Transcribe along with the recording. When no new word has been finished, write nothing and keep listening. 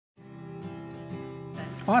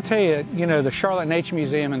Well, I'll tell you, the Charlotte Nature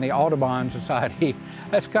Museum and the Audubon Society,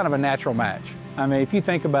 that's kind of a natural match. I mean, if you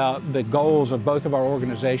think about the goals of both of our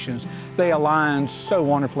organizations, they align so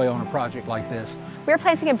wonderfully on a project like this. We're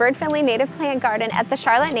planting a bird-friendly native plant garden at the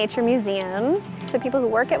Charlotte Nature Museum. The people who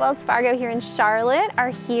work at Wells Fargo here in Charlotte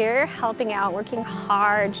are here helping out, working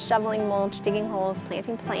hard, shoveling mulch, digging holes,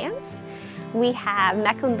 planting plants. We have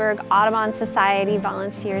Mecklenburg Audubon Society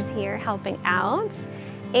volunteers here helping out.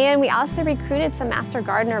 And we also recruited some Master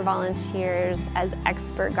Gardener volunteers as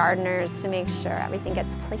expert gardeners to make sure everything gets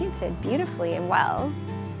planted beautifully and well.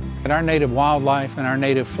 And our native wildlife and our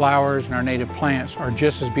native flowers and our native plants are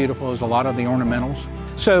just as beautiful as a lot of the ornamentals.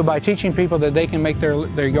 So by teaching people that they can make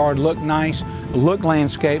their yard look nice, look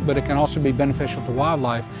landscape, but it can also be beneficial to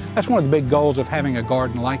wildlife, that's one of the big goals of having a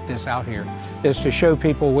garden like this out here, is to show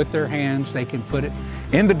people with their hands they can put it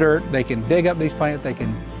in the dirt, they can dig up these plants, they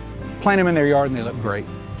can plant them in their yard and they look great.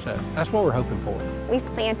 So that's what we're hoping for. We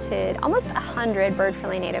planted almost 100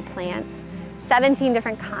 bird-friendly native plants, 17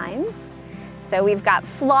 different kinds. So we've got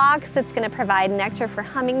phlox that's going to provide nectar for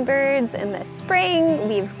hummingbirds in the spring.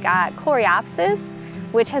 We've got coreopsis,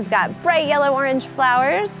 which has got bright yellow-orange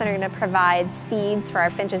flowers that are going to provide seeds for our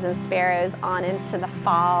finches and sparrows on into the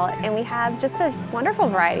fall. And we have just a wonderful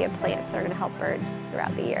variety of plants that are going to help birds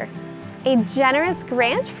throughout the year. A generous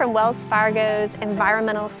grant from Wells Fargo's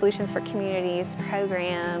Environmental Solutions for Communities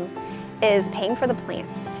program is paying for the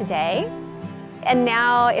plants today. And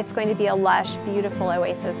now it's going to be a lush, beautiful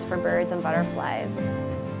oasis for birds and butterflies.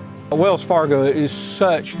 Wells Fargo is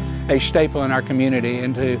such a staple in our community,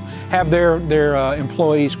 and to have their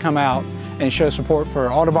employees come out and show support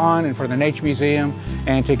for Audubon and for the Nature Museum,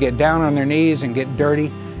 and to get down on their knees and get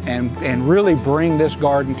dirty and really bring this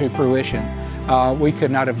garden to fruition. We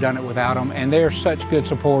could not have done it without them, and they're such good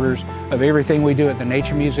supporters of everything we do at the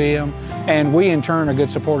Nature Museum, and we in turn are good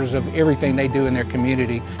supporters of everything they do in their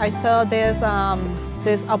community. I saw this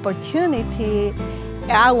opportunity,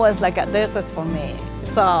 and I was like, this is for me.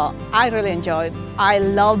 So I really enjoyed. I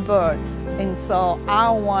love birds, and so I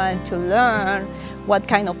want to learn what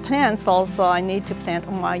kind of plants also I need to plant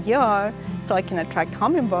on my yard so I can attract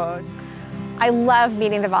hummingbirds. I love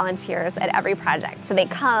meeting the volunteers at every project. So they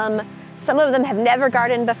come. Some of them have never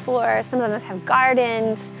gardened before, some of them have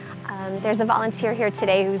gardened. There's a volunteer here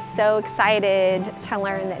today who's so excited to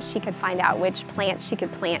learn that she could find out which plants she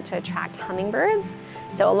could plant to attract hummingbirds.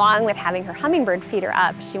 So along with having her hummingbird feeder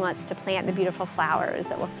up, she wants to plant the beautiful flowers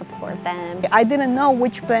that will support them. I didn't know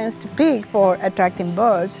which plants to pick for attracting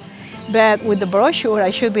birds, but with the brochure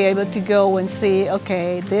I should be able to go and see,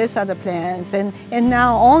 okay, these are the plants. And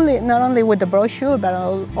now not only with the brochure, but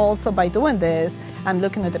also by doing this, I'm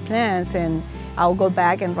looking at the plants and I'll go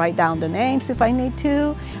back and write down the names if I need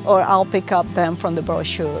to, or I'll pick up them from the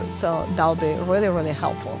brochure. So that'll be really, really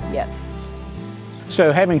helpful, yes.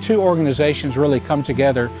 So having two organizations really come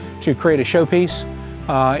together to create a showpiece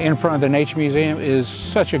in front of the Nature Museum is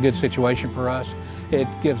such a good situation for us. It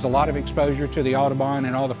gives a lot of exposure to the Audubon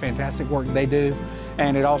and all the fantastic work they do,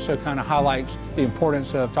 and it also kind of highlights the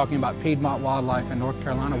importance of talking about Piedmont wildlife and North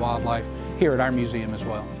Carolina wildlife here at our museum as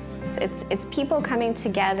well. It's people coming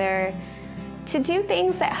together to do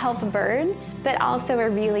things that help birds, but also are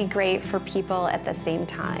really great for people at the same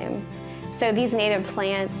time. So these native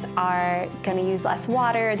plants are going to use less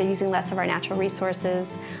water, they're using less of our natural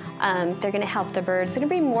resources, they're going to help the birds. They're going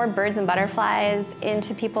to bring more birds and butterflies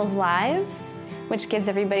into people's lives, which gives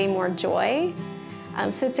everybody more joy.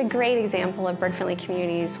 So it's a great example of bird-friendly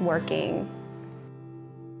communities working